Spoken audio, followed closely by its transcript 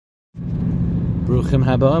Bruchim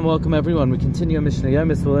haba and welcome everyone. We continue Mishnah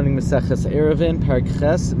Yomis. We're learning Maseches Eruvin, Parak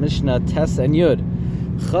Ches, Mishnah Tes and Yud.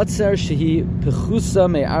 Chatzer shehi pechusa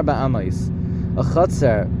me arba amais. A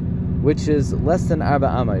chatzer which is less than arba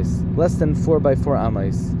amais, less than 4 by 4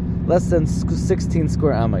 amais, less than 16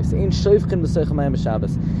 square amais. Ein shoifkin b'soichem mayim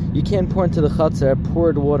b'Shabbos. You can't pour into the chatzer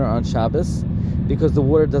poured water on Shabbos, because the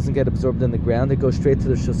water doesn't get absorbed in the ground. It goes straight to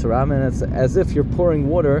the Rishus Harabim, and it's as if you're pouring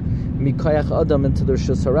water mikayach adam into the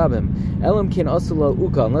Rishus Harabim. Elam kin asula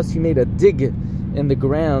uka, unless you made a dig in the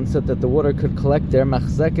ground so that the water could collect there.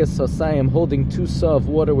 Machzekes sosayim, holding 2 saw of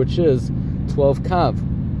water, which is 12 kav.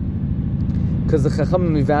 Because the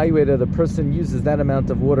Chachamim evaluated a person uses that amount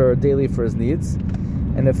of water daily for his needs,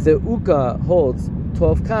 and if the uka holds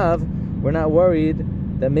 12 kav, we're not worried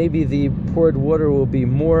that maybe the poured water will be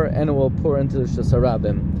more and it will pour into the Rishus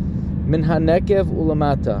Harabim. Min hanekev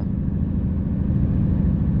ulamata.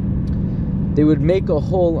 They would make a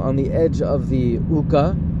hole on the edge of the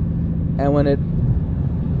uka, and when it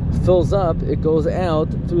fills up, it goes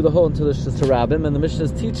out through the hole into the Rishus Harabim. And the Mishnah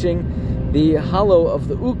is teaching the hollow of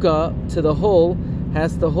the uka to the hole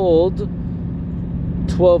has to hold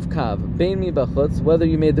 12 kav. Bein mi bachutz, whether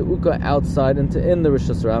you made the uka outside in the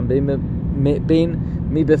Rishus Harabim, bein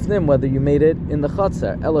mi bifnim, whether you made it in the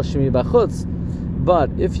chatzer, ela shemi bachutz. But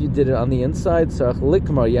if you did it on the inside, sarach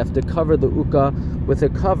likmar, you have to cover the uka with a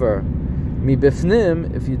cover. Mi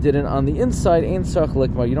bifnim, if you did it on the inside, ein sarach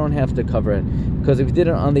likmar, you don't have to cover it, because if you did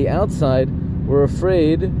it on the outside, we're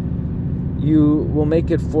afraid you will make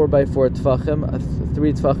it 4 by 4 tfachim,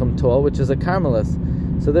 3 tfachim tall, which is a carmelis.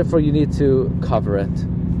 So therefore, you need to cover it.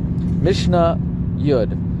 Mishnah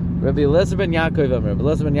Yud. Rabbi Eliezer ben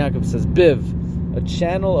Yaakov says, Biv, a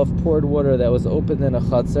channel of poured water that was opened in a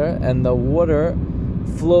chatzar, and the water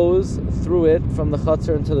flows through it from the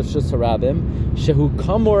chatzar into the Rishus Harabim. Shehu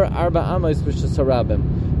kamor arba amais b'Rishus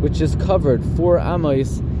Harabim, which is covered 4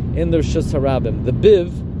 amais in the Rishus Harabim. The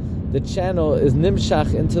biv, the channel, is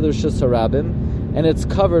nimshach into the Rishus Harabim, and it's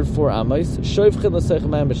covered 4 amais. Shoifchin l'seichem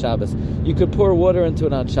mayim b'Shabbos. You could pour water into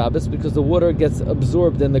it on Shabbos because the water gets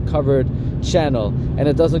absorbed in the covered channel, and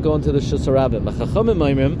it doesn't go into the Rishus Harabim.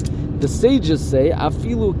 The sages say,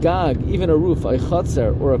 afilu gag, even a roof, a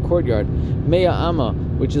chatzer, or a courtyard, mea amma,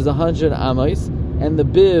 which is 100 amais, and the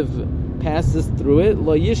biv passes through it,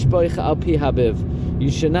 lo yishboich al pi habiv. You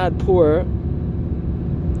should not pour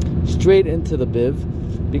straight into the biv,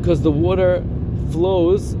 because the water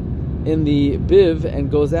flows in the biv and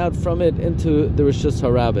goes out from it into the Rishus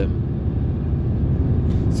Harabim.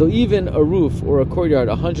 So even a roof or a courtyard,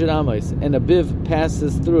 100 amais, and a biv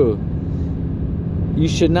passes through, you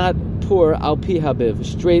should not pour al pi habiv,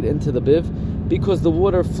 straight into the biv, because the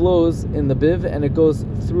water flows in the biv and it goes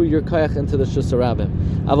through your kayach into the Rishus Harabim.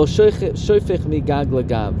 Avol shoifech mi gag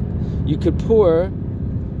lagav. You could pour,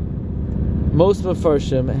 most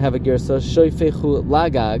mefarshim have a gersa, shoifechu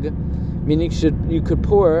lagag, meaning you could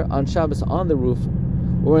pour on Shabbos on the roof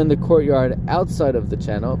or in the courtyard outside of the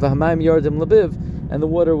channel. V'hamayim yardim labiv, and the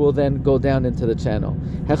water will then go down into the channel.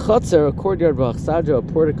 Hechatzer, a courtyard, v'achsadra, a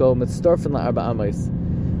portico, mitzdarfin la'arba amais.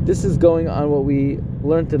 This is going on what we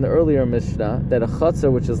learned in the earlier Mishnah, that a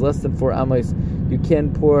chatzer, which is less than 4 amais, you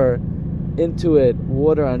can't pour into it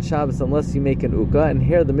water on Shabbos unless you make an uka. And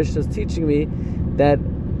here the Mishnah is teaching me that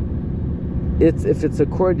if it's a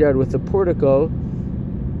courtyard with a portico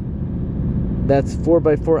that's 4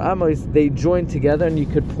 by 4 amais, they join together and you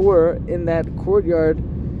could pour in that courtyard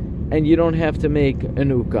and you don't have to make an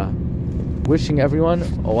uka. Wishing everyone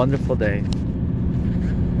a wonderful day.